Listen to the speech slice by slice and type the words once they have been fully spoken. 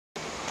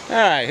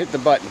Alright, hit the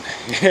button.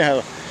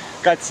 Yeah,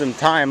 got some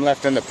time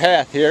left on the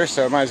path here,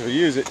 so I might as well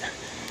use it.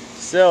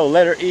 So,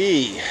 letter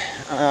E.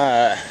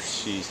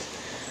 She's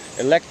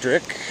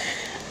electric,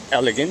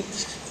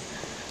 elegant.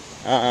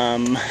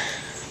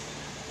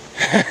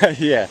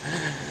 Yeah.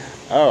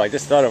 Oh, I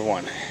just thought of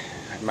one.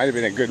 It might have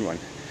been a good one.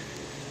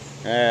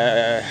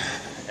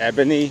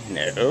 Ebony?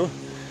 No.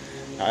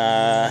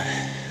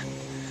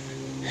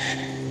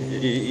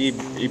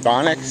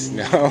 Ebonics?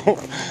 No.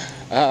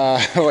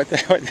 What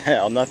the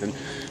hell? Nothing.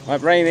 My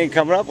brain ain't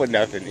coming up with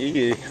nothing.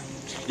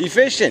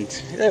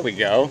 Efficient. There we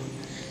go.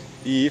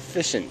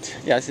 Efficient.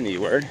 Yeah, that's an E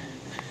word.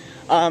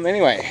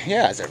 Anyway,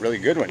 yeah, it's a really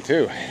good one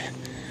too.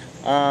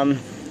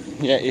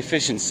 Yeah,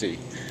 efficiency.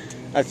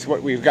 That's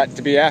what we've got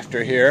to be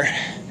after here.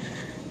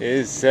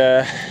 Is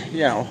you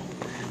know,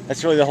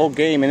 that's really the whole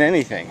game in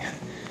anything.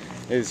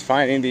 Is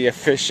finding the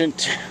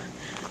efficient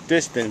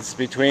distance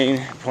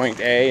between point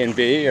A and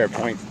B, or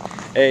point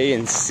A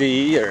and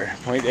C, or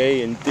point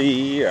A and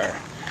D, or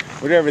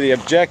whatever the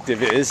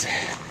objective is.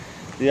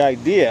 The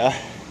idea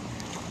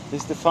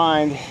is to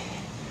find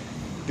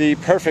the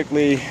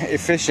perfectly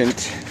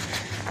efficient.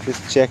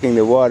 Just checking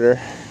the water.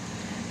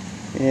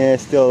 Yeah,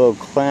 it's still a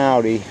little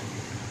cloudy.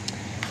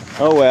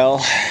 Oh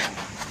well.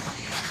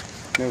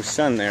 No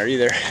sun there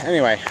either.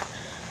 Anyway,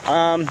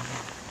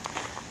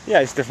 yeah,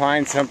 it's to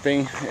find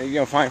something, you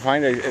know,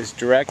 find it as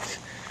direct,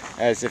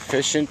 as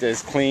efficient,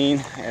 as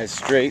clean, as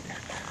straight,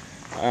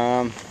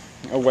 a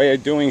way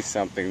of doing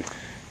something.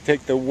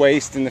 Take the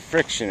waste and the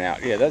friction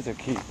out. Yeah, that's a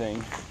key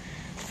thing.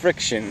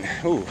 Friction.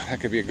 Ooh, that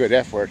could be a good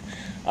F word.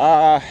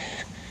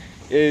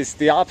 Is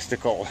the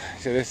obstacle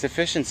to this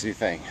efficiency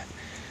thing.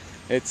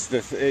 It's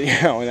the,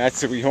 you know, and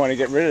that's, you want to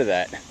get rid of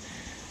that.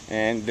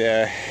 And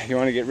you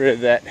want to get rid of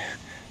that,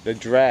 the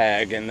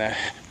drag and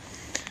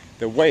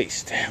the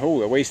waste. Oh,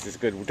 the waste is a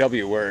good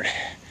W word.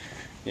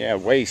 Yeah,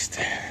 waste.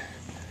 So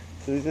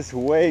there's just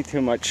way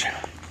too much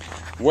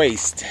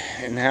waste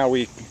in how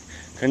we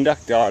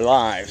conduct our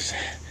lives,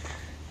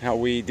 how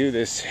we do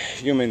this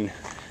human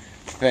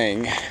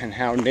thing, and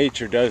how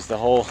nature does the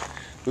whole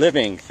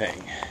living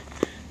thing.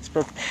 It's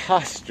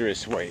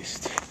preposterous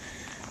waste.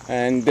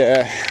 And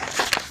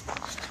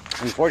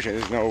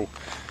unfortunately, there's no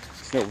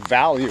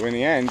value in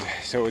the end,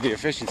 so the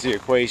efficiency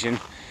equation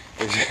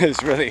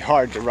is really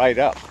hard to write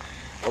up.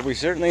 But we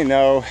certainly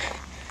know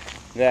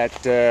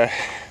that,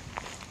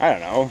 I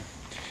don't know,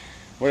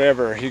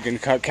 whatever you can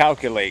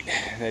calculate,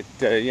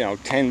 that, you know,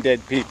 10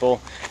 dead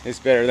people is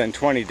better than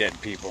 20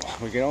 dead people.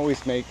 We can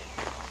always make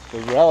the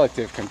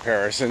relative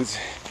comparisons.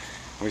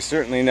 We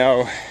certainly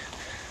know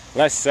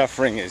less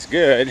suffering is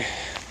good,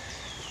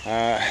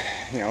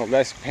 you know,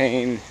 less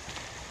pain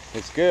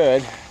is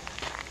good.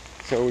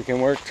 So we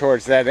can work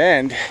towards that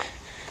end,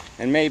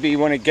 and maybe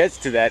when it gets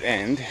to that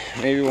end,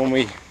 maybe when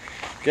we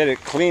get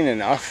it clean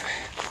enough,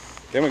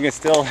 then we can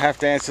still have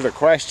to answer the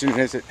question,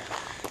 is it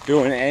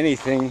doing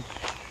anything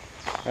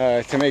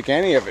to make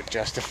any of it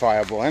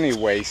justifiable, any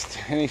waste,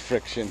 any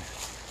friction.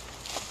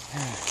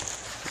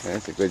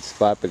 That's a good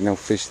spot, but no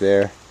fish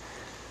there.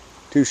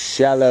 Too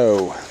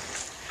shallow.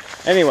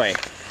 Anyway,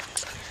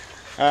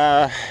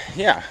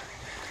 yeah,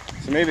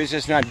 so maybe it's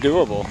just not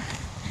doable,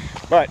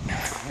 but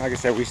like I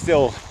said, we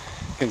still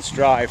can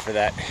strive for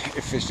that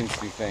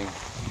efficiency thing.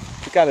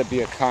 It's got to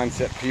be a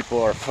concept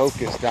people are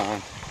focused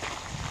on.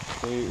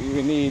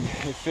 We need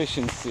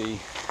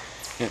efficiency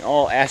in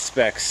all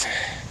aspects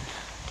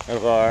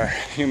of our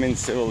human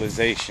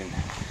civilization.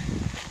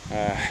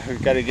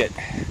 We've got to get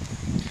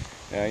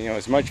you know,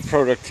 as much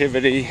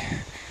productivity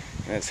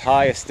and as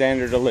high a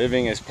standard of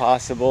living as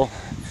possible.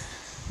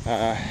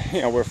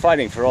 You know, we're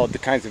fighting for all the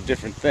kinds of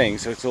different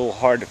things, so it's a little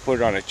hard to put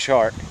it on a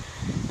chart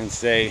and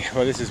say,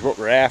 well, this is what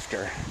we're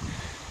after.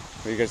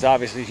 Because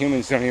obviously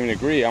humans don't even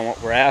agree on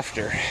what we're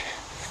after.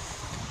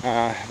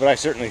 But I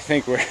certainly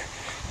think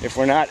if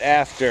we're not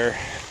after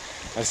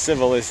a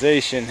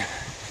civilization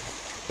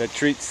that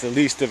treats the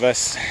least of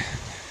us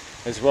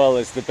as well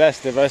as the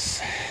best of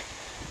us,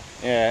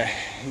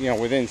 you know,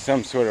 within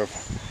some sort of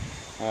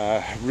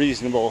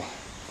reasonable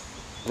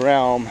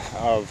realm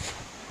of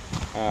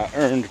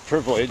earned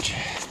privilege,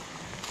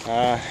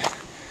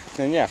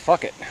 then yeah,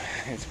 fuck it.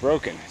 It's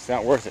broken. It's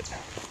not worth it.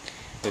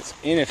 It's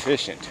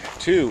inefficient.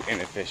 Too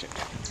inefficient.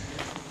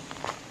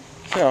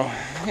 So,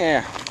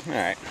 yeah,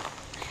 alright.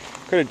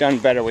 Could have done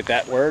better with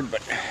that word,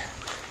 but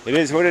it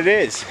is what it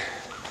is.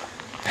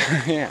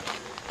 Yeah.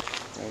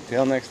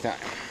 Until next time.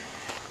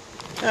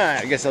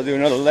 Alright, I guess I'll do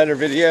another letter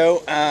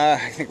video.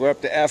 I think we're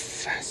up to F.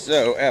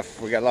 So,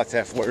 F. We got lots of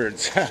F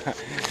words.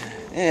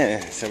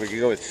 Yeah, so we could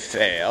go with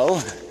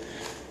fail,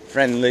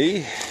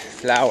 friendly,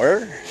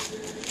 flower,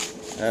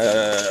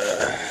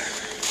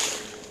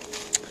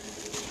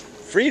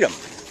 freedom.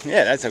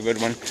 Yeah, that's a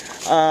good one.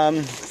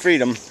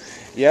 Freedom.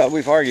 Yeah,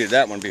 we've argued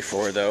that one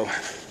before, though.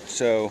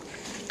 So,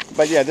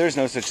 but yeah, there's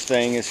no such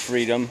thing as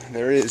freedom.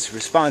 There is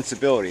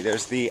responsibility.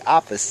 There's the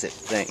opposite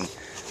thing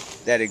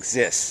that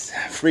exists.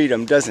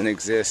 Freedom doesn't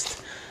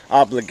exist.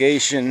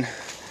 Obligation,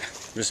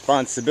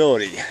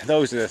 responsibility.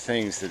 Those are the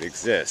things that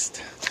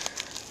exist.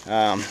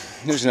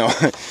 There's no,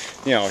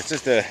 it's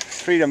just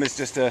freedom is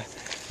just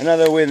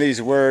another one of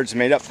these words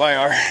made up by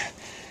our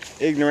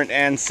ignorant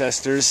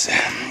ancestors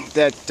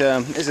that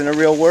isn't a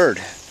real word.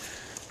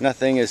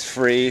 Nothing is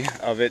free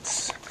of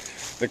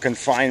the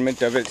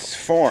confinement of its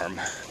form.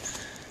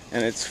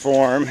 And its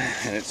form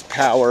and its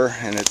power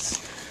and its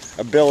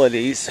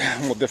abilities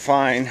will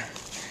define,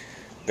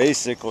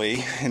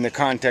 basically, in the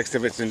context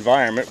of its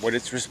environment, what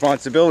its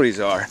responsibilities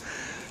are.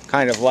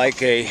 Kind of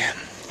like a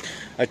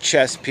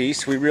chess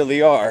piece, we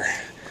really are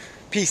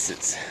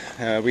pieces.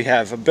 We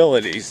have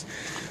abilities.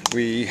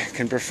 We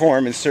can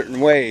perform in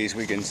certain ways.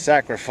 We can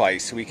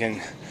sacrifice. We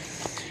can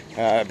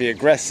be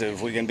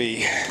aggressive. We can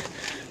be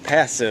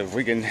passive.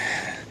 We can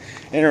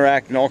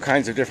interact in all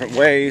kinds of different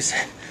ways.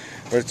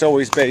 But it's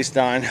always based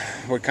on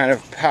what kind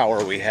of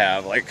power we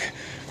have. Like,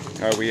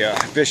 are we a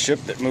bishop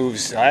that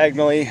moves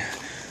diagonally?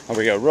 Are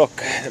we a rook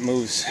that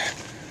moves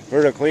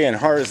vertically and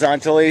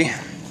horizontally?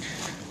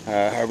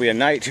 Are we a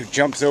knight who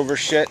jumps over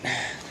shit?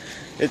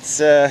 It's,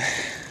 yeah.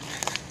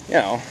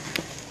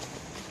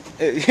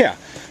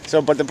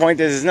 So, but the point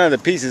is none of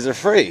the pieces are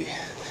free.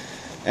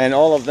 And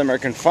all of them are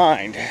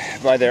confined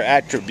by their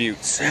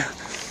attributes,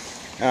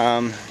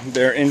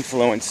 their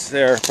influence,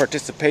 their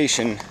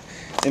participation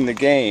in the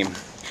game.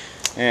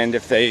 And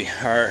if they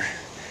are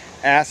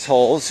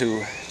assholes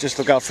who just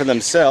look out for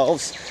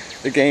themselves,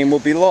 the game will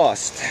be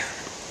lost.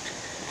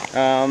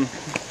 Or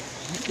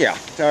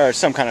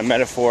some kind of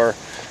metaphor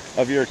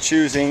of your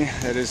choosing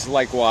that is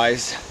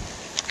likewise.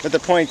 But the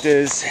point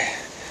is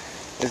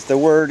the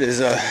word is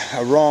a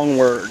wrong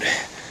word.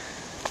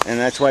 And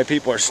that's why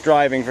people are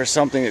striving for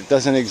something that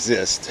doesn't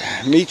exist.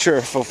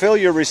 Fulfill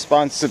your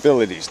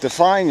responsibilities.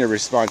 Define your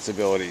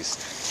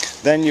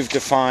responsibilities. Then you've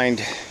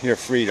defined your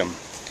freedom.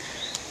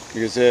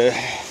 Because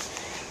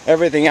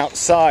everything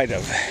outside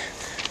of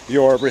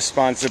your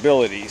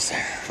responsibilities,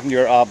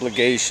 your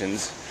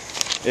obligations,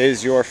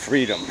 is your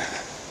freedom.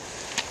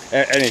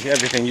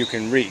 Everything you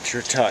can reach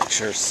or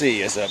touch or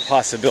see is a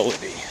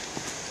possibility.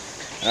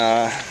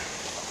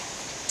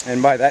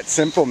 And by that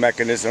simple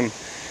mechanism,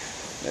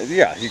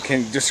 you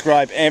can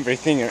describe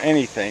everything or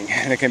anything,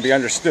 and it can be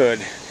understood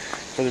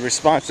for the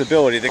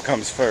responsibility that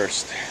comes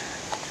first.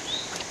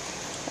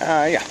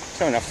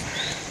 So enough.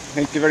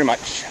 Thank you very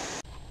much.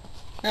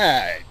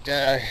 Alright,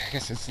 I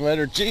guess it's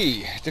letter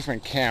G,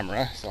 different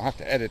camera, so I'll have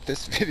to edit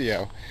this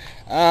video.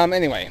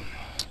 Anyway,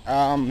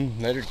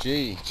 letter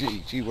G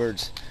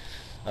words.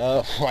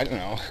 I don't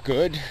know,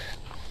 good?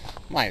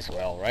 Might as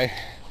well, right?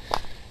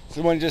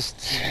 Someone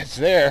it's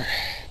there.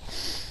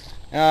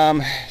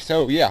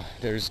 So yeah,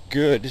 there's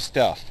good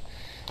stuff.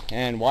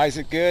 And why is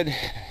it good?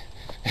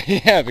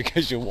 Yeah,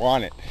 because you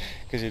want it,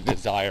 because you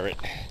desire it.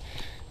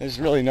 There's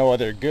really no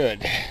other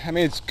good. I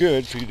mean, it's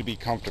good for you to be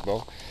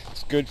comfortable.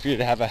 It's good for you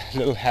to have a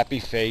little happy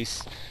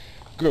face.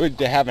 Good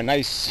to have a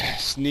nice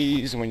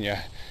sneeze when you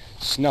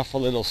snuff a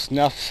little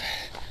snuff.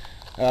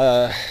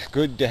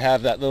 Good to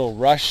have that little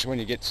rush when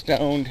you get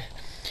stoned.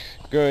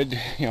 Good,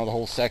 the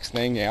whole sex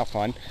thing, yeah,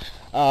 fun.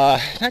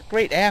 Not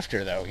great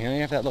after, though. You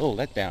have that little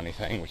letdowny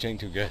thing, which ain't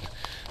too good.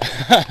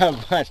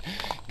 But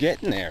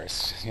getting there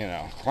is,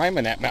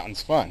 climbing that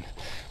mountain's fun.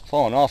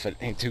 Falling off it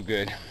ain't too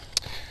good.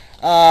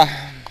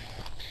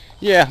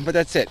 Yeah, but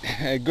that's it.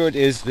 Good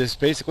is this.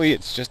 Basically,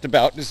 it's just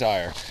about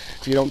desire.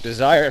 If you don't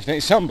desire,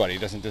 if somebody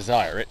doesn't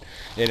desire it,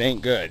 it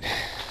ain't good.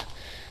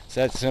 It's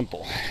that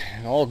simple.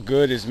 And all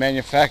good is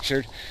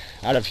manufactured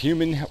out of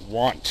human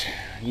want,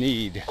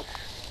 need.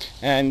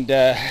 And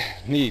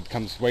need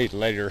comes way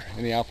later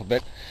in the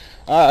alphabet.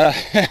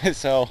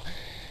 So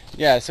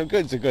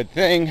good's a good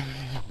thing,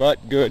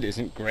 but good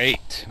isn't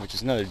great, which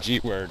is another G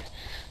word,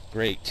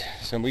 great.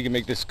 So we can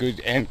make this good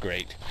and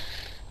great.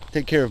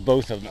 Take care of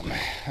both of them.